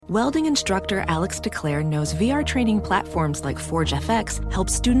Welding instructor Alex DeClaire knows VR training platforms like Forge FX help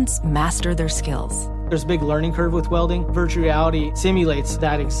students master their skills. There's a big learning curve with welding. Virtual reality simulates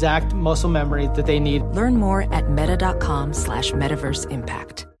that exact muscle memory that they need. Learn more at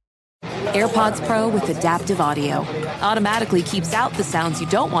meta.com/metaverseimpact. AirPods Pro with adaptive audio automatically keeps out the sounds you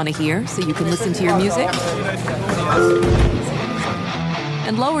don't want to hear so you can listen to your music,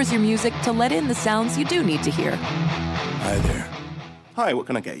 and lowers your music to let in the sounds you do need to hear. Hi there. Hi, what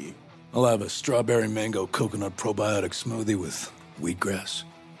can I get you? I'll have a strawberry mango coconut probiotic smoothie with wheatgrass.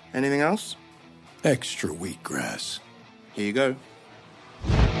 Anything else? Extra wheatgrass. Here you go.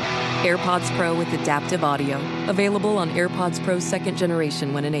 AirPods Pro with adaptive audio. Available on AirPods Pro 2nd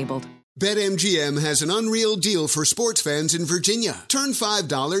generation when enabled. BetMGM has an unreal deal for sports fans in Virginia. Turn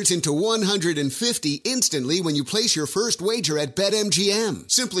 $5 into $150 instantly when you place your first wager at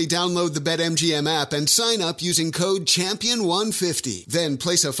BetMGM. Simply download the BetMGM app and sign up using code CHAMPION150. Then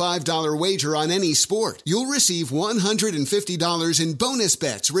place a $5 wager on any sport. You'll receive $150 in bonus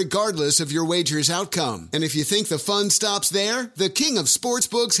bets regardless of your wager's outcome. And if you think the fun stops there, the King of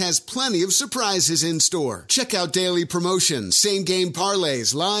Sportsbooks has plenty of surprises in store. Check out daily promotions, same-game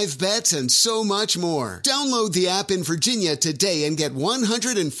parlays, live bets, and so much more. Download the app in Virginia today and get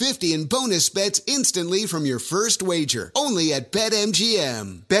 $150 in bonus bets instantly from your first wager. Only at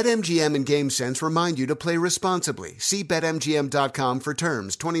BetMGM. BetMGM and GameSense remind you to play responsibly. See BetMGM.com for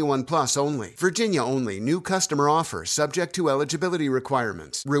terms. 21 plus only. Virginia only. New customer offer. Subject to eligibility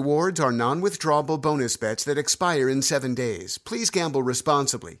requirements. Rewards are non-withdrawable bonus bets that expire in 7 days. Please gamble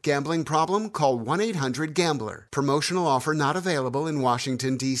responsibly. Gambling problem? Call 1-800-GAMBLER. Promotional offer not available in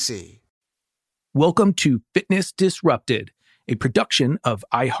Washington, D.C. Welcome to Fitness Disrupted, a production of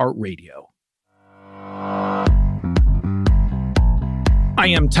iHeartRadio. I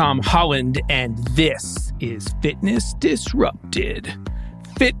am Tom Holland, and this is Fitness Disrupted.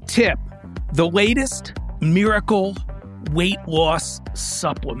 Fit Tip, the latest miracle weight loss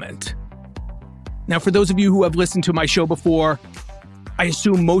supplement. Now, for those of you who have listened to my show before, I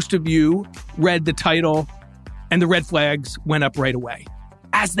assume most of you read the title and the red flags went up right away,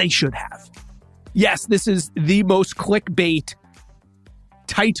 as they should have. Yes, this is the most clickbait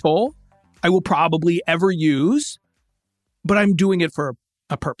title I will probably ever use, but I'm doing it for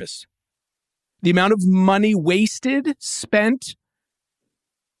a purpose. The amount of money spent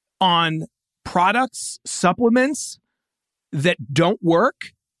on products, supplements that don't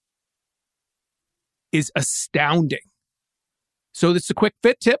work is astounding. So this is a quick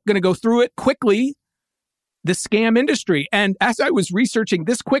fit tip. Going to go through it quickly. The scam industry. And as I was researching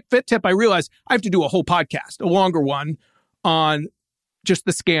this quick fit tip, I realized I have to do a whole podcast, a longer one, on just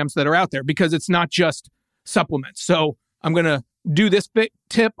the scams that are out there, because it's not just supplements. So I'm going to do this fit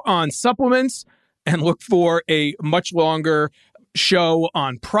tip on supplements and look for a much longer show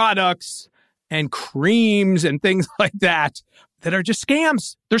on products and creams and things like that are just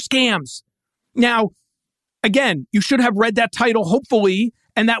scams. They're scams. Now, again, you should have read that title, hopefully,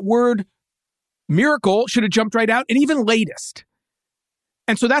 and that word miracle should have jumped right out, and even latest.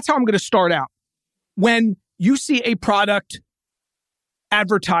 And so that's how I'm going to start out. When you see a product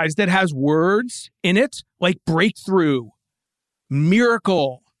advertised that has words in it like breakthrough,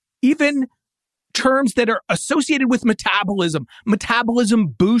 miracle, even terms that are associated with metabolism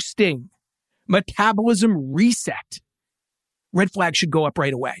boosting, metabolism reset, red flag should go up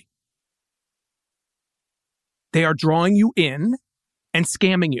right away. They are drawing you in and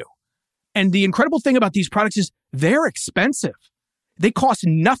scamming you. And the incredible thing about these products is they're expensive. They cost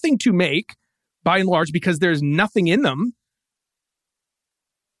nothing to make, by and large, because there's nothing in them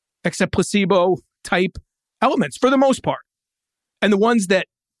except placebo-type elements for the most part. And the ones that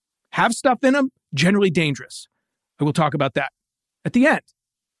have stuff in them, generally dangerous. I will talk about that at the end.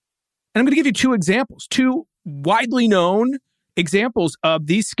 And I'm going to give you two examples, two widely known examples of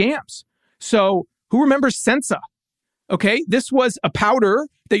these scams. So who remembers Sensa? Okay, this was a powder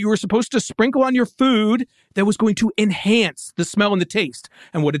that you were supposed to sprinkle on your food that was going to enhance the smell and the taste.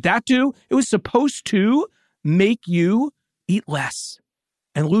 And what did that do? It was supposed to make you eat less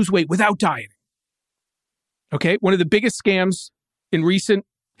and lose weight without dieting. Okay, one of the biggest scams in recent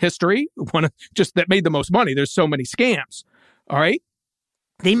history, that made the most money. There's so many scams. All right,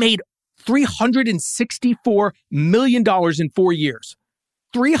 they made $364 million in 4 years.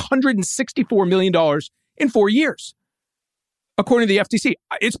 $364 million in 4 years. According to the FTC,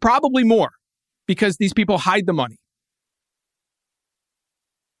 it's probably more because these people hide the money.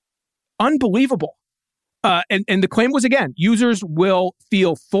 Unbelievable. And the claim was, again, users will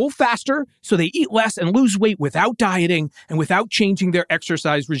feel full faster, so they eat less and lose weight without dieting and without changing their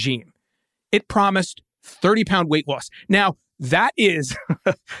exercise regime. It promised 30-pound weight loss. Now, that is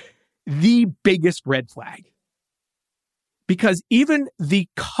the biggest red flag. Because even the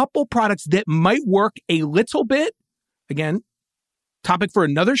couple products that might work a little bit, again, topic for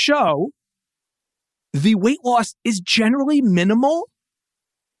another show, the weight loss is generally minimal.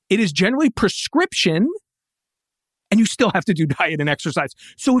 It is generally prescription, and you still have to do diet and exercise.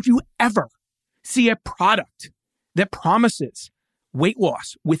 So if you ever see a product that promises weight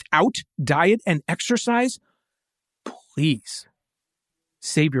loss without diet and exercise, please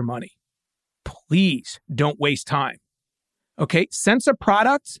save your money. Please don't waste time. Okay, Sensa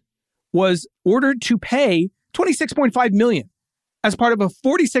Products was ordered to pay $26.5 million as part of a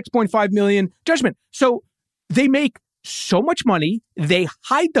 $46.5 million judgment. So they make so much money, they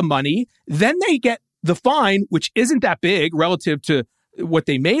hide the money, then they get the fine, which isn't that big relative to what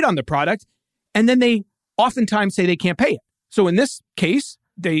they made on the product, and then they oftentimes say they can't pay it. So in this case,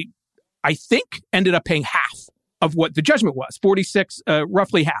 they, I think, ended up paying half of what the judgment was,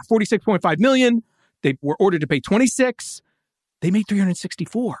 roughly half, $46.5 million. They were ordered to pay 26. They made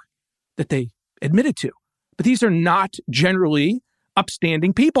 364 that they admitted to. But these are not generally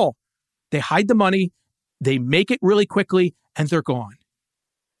upstanding people. They hide the money, they make it really quickly, and they're gone.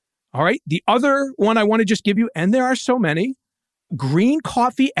 All right. The other one I want to just give you, and there are so many, green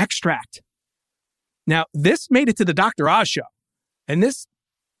coffee extract. Now, this made it to the Dr. Oz show. And this,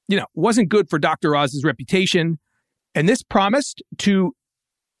 wasn't good for Dr. Oz's reputation. And this promised to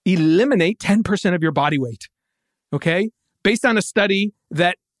eliminate 10% of your body weight. Okay? Based on a study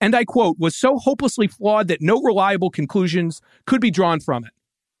that, and I quote, was so hopelessly flawed that no reliable conclusions could be drawn from it.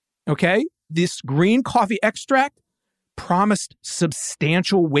 Okay? This green coffee extract promised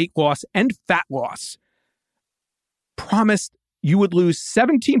substantial weight loss and fat loss. Promised you would lose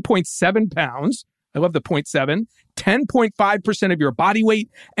 17.7 pounds. I love the 0.7, 10.5% of your body weight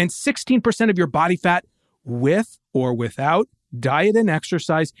and 16% of your body fat with or without diet and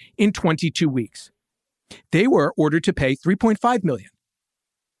exercise in 22 weeks. They were ordered to pay $3.5 million.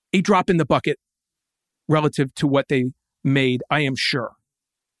 A drop in the bucket relative to what they made, I am sure.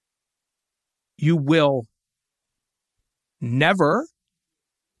 You will never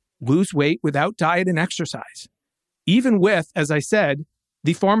lose weight without diet and exercise, even with, as I said,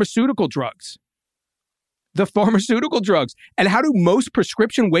 the pharmaceutical drugs. The pharmaceutical drugs. And how do most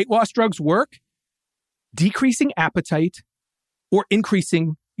prescription weight loss drugs work? Decreasing appetite or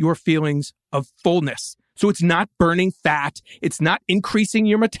increasing your feelings of fullness. So it's not burning fat. It's not increasing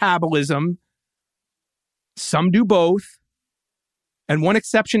your metabolism. Some do both. And one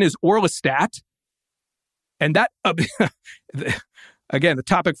exception is Orlistat. And that, again, the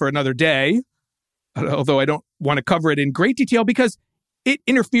topic for another day, although I don't want to cover it in great detail because it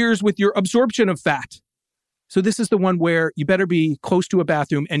interferes with your absorption of fat. So this is the one where you better be close to a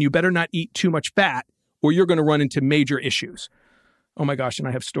bathroom and you better not eat too much fat or you're going to run into major issues. Oh my gosh, and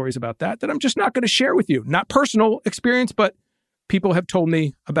I have stories about that I'm just not going to share with you. Not personal experience, but people have told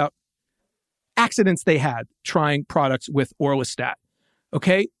me about accidents they had trying products with Orlistat.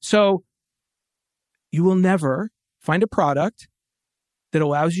 Okay, so you will never find a product that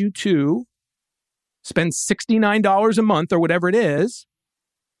allows you to spend $69 a month or whatever it is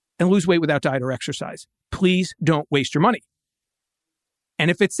and lose weight without diet or exercise. Please don't waste your money.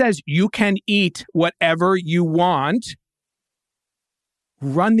 And if it says you can eat whatever you want,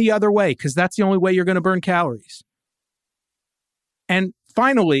 run the other way because that's the only way you're going to burn calories. And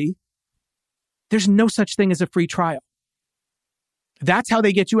finally, there's no such thing as a free trial. That's how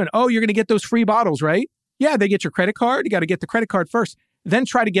they get you in. Oh, you're going to get those free bottles, right? Yeah, they get your credit card. You got to get the credit card first, then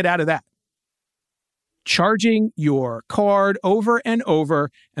try to get out of that. Charging your card over and over.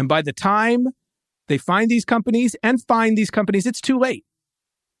 And by the time they find these companies, it's too late.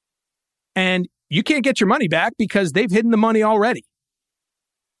 And you can't get your money back because they've hidden the money already.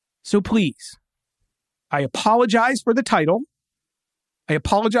 So please, I apologize for the title. I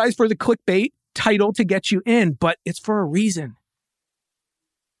apologize for the clickbait title to get you in, but it's for a reason.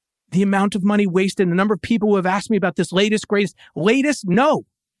 The amount of money wasted and the number of people who have asked me about this latest, greatest, no.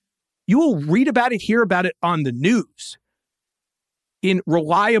 You will read about it, hear about it on the news in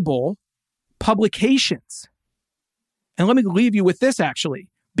reliable publications. And let me leave you with this, actually.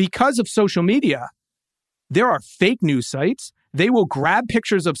 Because of social media, there are fake news sites. They will grab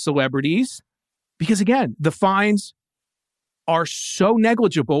pictures of celebrities because, again, the fines are so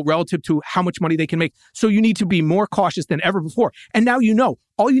negligible relative to how much money they can make. So you need to be more cautious than ever before. And now you know.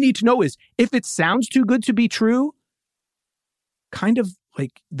 All you need to know is if it sounds too good to be true, kind of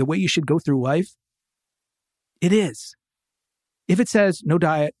like the way you should go through life, it is. If it says no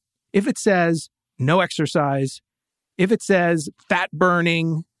diet, if it says no exercise, if it says fat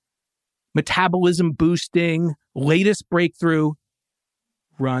burning, metabolism boosting, latest breakthrough.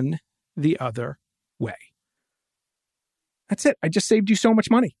 Run the other way. That's it. I just saved you so much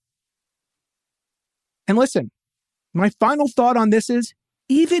money. And listen, my final thought on this is,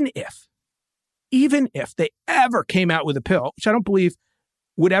 even if they ever came out with a pill, which I don't believe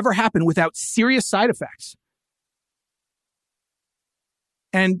would ever happen without serious side effects,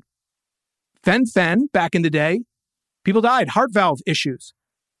 and fen-phen back in the day, people died, heart valve issues.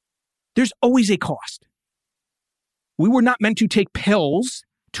 There's always a cost. We were not meant to take pills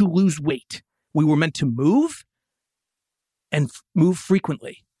to lose weight. We were meant to move and move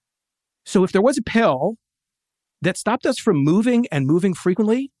frequently. So if there was a pill that stopped us from moving and moving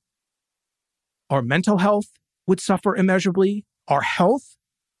frequently, our mental health would suffer immeasurably. Our health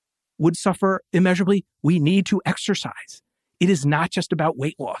would suffer immeasurably. We need to exercise. It is not just about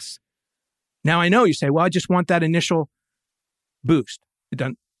weight loss. Now, I know you say, well, I just want that initial boost. It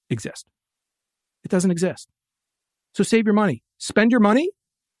doesn't exist. It doesn't exist. So save your money. Spend your money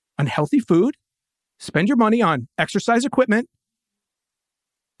on healthy food. Spend your money on exercise equipment.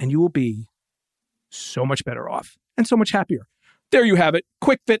 And you will be so much better off and so much happier. There you have it.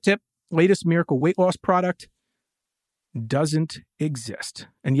 Quick fit tip. Latest miracle weight loss product doesn't exist.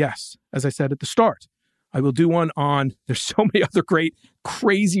 And yes, as I said at the start, I will do one on, there's so many other great,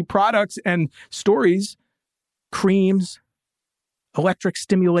 crazy products and stories, creams, electric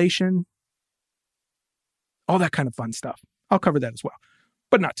stimulation, all that kind of fun stuff. I'll cover that as well,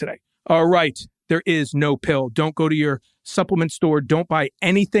 but not today. All right. There is no pill. Don't go to your supplement store. Don't buy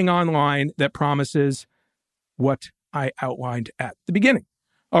anything online that promises what I outlined at the beginning.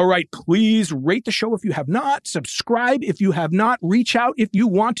 All right, please rate the show if you have not. Subscribe if you have not. Reach out if you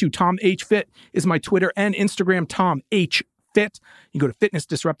want to. Tom H. Fit is my Twitter and Instagram, Tom H. Fit. You go to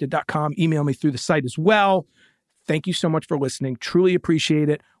fitnessdisrupted.com. Email me through the site as well. Thank you so much for listening. Truly appreciate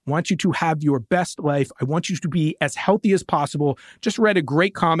it. Want you to have your best life. I want you to be as healthy as possible. Just read a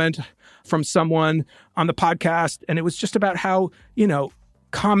great comment from someone on the podcast, and it was just about how,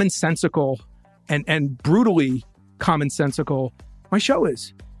 commonsensical and brutally commonsensical my show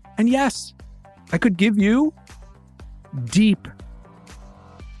is. And yes, I could give you deep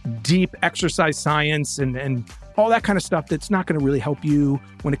exercise science and all that kind of stuff that's not going to really help you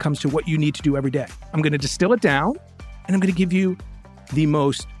when it comes to what you need to do every day. I'm going to distill it down, and I'm going to give you the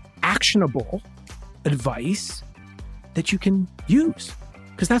most actionable advice that you can use,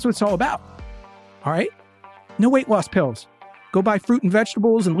 because that's what it's all about. All right? No weight loss pills. Go buy fruit and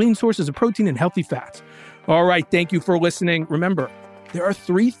vegetables and lean sources of protein and healthy fats. All right. Thank you for listening. Remember, there are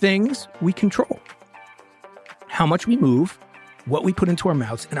 3 things we control: how much we move, what we put into our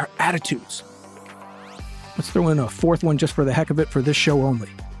mouths, and our attitudes. Let's throw in a 4th one just for the heck of it for this show only: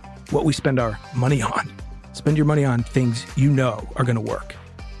 what we spend our money on. Spend your money on things you know are going to work.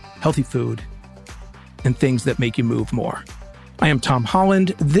 Healthy food and things that make you move more. I am Tom Holland.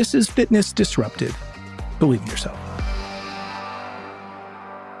 This is Fitness Disrupted. Believe in yourself.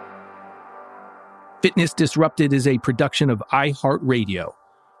 Fitness Disrupted is a production of iHeartRadio.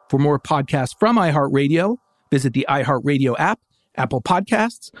 For more podcasts from iHeartRadio, visit the iHeartRadio app, Apple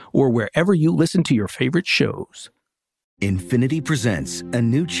Podcasts, or wherever you listen to your favorite shows. Infiniti presents a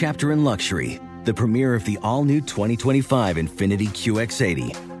new chapter in luxury, the premiere of the all-new 2025 Infiniti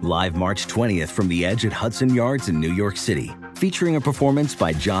QX80, live March 20th from the Edge at Hudson Yards in New York City, featuring a performance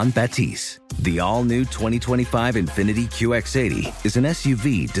by John Batiste. The all-new 2025 Infiniti QX80 is an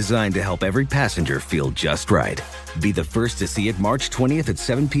SUV designed to help every passenger feel just right. Be the first to see it March 20th at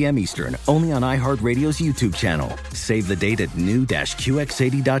 7 p.m. Eastern, only on iHeartRadio's YouTube channel. Save the date at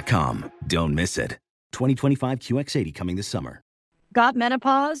new-QX80.com. Don't miss it. 2025 QX80 coming this summer. Got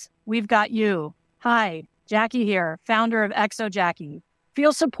menopause? We've got you. Hi, Jackie here, founder of Exo Jackie.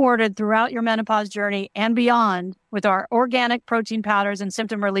 Feel supported throughout your menopause journey and beyond with our organic protein powders and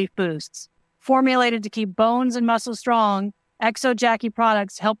symptom relief boosts. Formulated to keep bones and muscles strong, Exo Jackie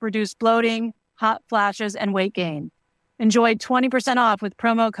products help reduce bloating, hot flashes, and weight gain. Enjoy 20% off with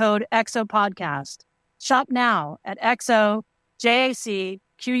promo code EXOPODCAST. Shop now at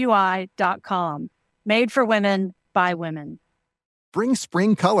exojacqui.com. Made for women, by women. Bring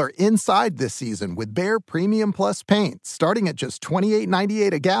spring color inside this season with Behr Premium Plus paint, starting at just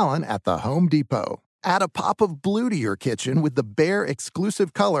 $28.98 a gallon at the Home Depot. Add a pop of blue to your kitchen with the Behr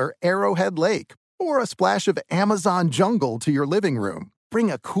exclusive color Arrowhead Lake, or a splash of Amazon Jungle to your living room. Bring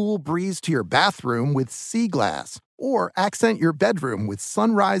a cool breeze to your bathroom with Sea Glass, or accent your bedroom with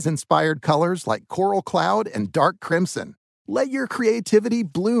sunrise-inspired colors like Coral Cloud and Dark Crimson. Let your creativity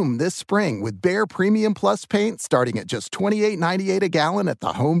bloom this spring with Behr Premium Plus paint starting at just $28.98 a gallon at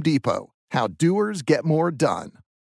the Home Depot. How doers get more done.